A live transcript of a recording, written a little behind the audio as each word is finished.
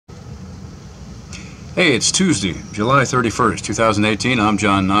Hey, it's Tuesday, July 31st, 2018. I'm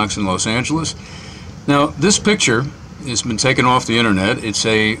John Knox in Los Angeles. Now, this picture has been taken off the internet. It's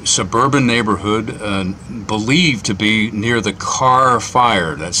a suburban neighborhood believed to be near the Carr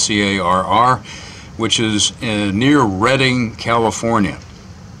Fire, that's C-A-R-R, which is near Redding, California.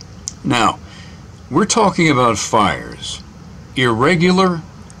 Now, we're talking about fires, irregular,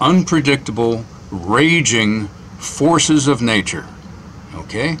 unpredictable, raging forces of nature,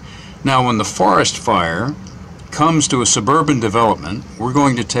 okay? Now, when the forest fire comes to a suburban development, we're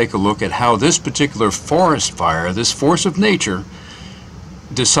going to take a look at how this particular forest fire, this force of nature,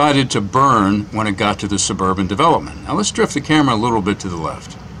 decided to burn when it got to the suburban development. Now, let's drift the camera a little bit to the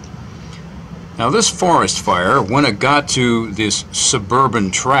left. Now, this forest fire, when it got to this suburban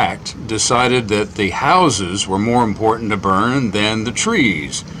tract, decided that the houses were more important to burn than the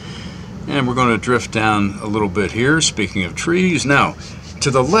trees. And we're going to drift down a little bit here, speaking of trees. Now, to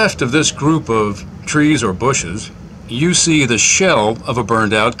the left of this group of trees or bushes, you see the shell of a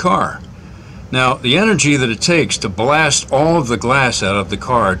burned out car. Now, the energy that it takes to blast all of the glass out of the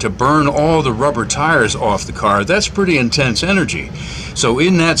car, to burn all the rubber tires off the car, that's pretty intense energy. So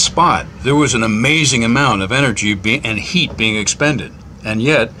in that spot, there was an amazing amount of energy and heat being expended. And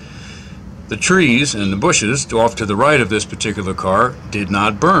yet, the trees and the bushes off to the right of this particular car did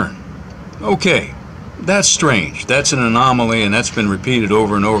not burn. Okay. That's strange. That's an anomaly, and that's been repeated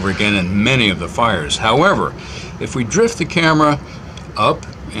over and over again in many of the fires. However, if we drift the camera up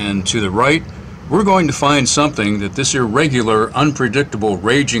and to the right, we're going to find something that this irregular, unpredictable,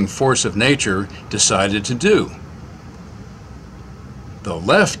 raging force of nature decided to do. The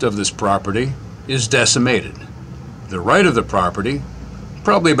left of this property is decimated. The right of the property,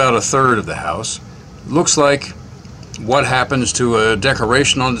 probably about a third of the house, looks like what happens to a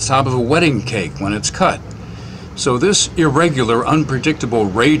decoration on the top of a wedding cake when it's cut. So this irregular, unpredictable,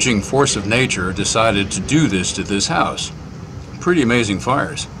 raging force of nature decided to do this to this house. Pretty amazing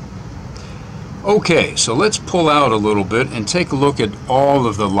fires. Okay, so let's pull out a little bit and take a look at all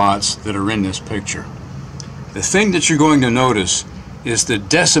of the lots that are in this picture. The thing that you're going to notice is the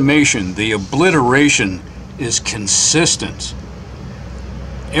decimation, the obliteration is consistent.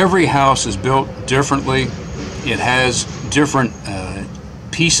 Every house is built differently. It has different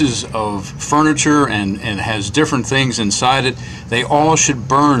pieces of furniture and has different things inside it. They all should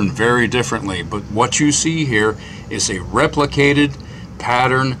burn very differently, but what you see here is a replicated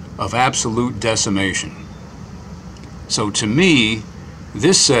pattern of absolute decimation. So to me,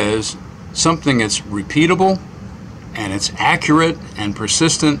 this says something that's repeatable and it's accurate and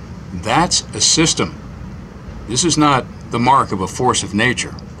persistent. That's a system. This is not the mark of a force of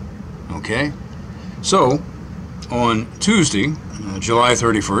nature, okay? So, on Tuesday, July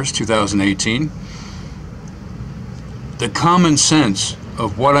 31st, 2018, the common sense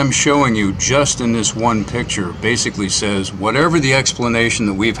of what I'm showing you just in this one picture basically says whatever the explanation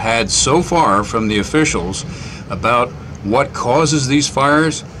that we've had so far from the officials about what causes these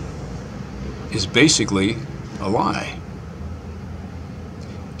fires is basically a lie.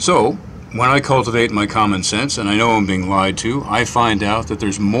 So, when I cultivate my common sense, and I know I'm being lied to, I find out that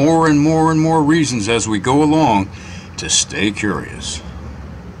there's more and more and more reasons as we go along to stay curious.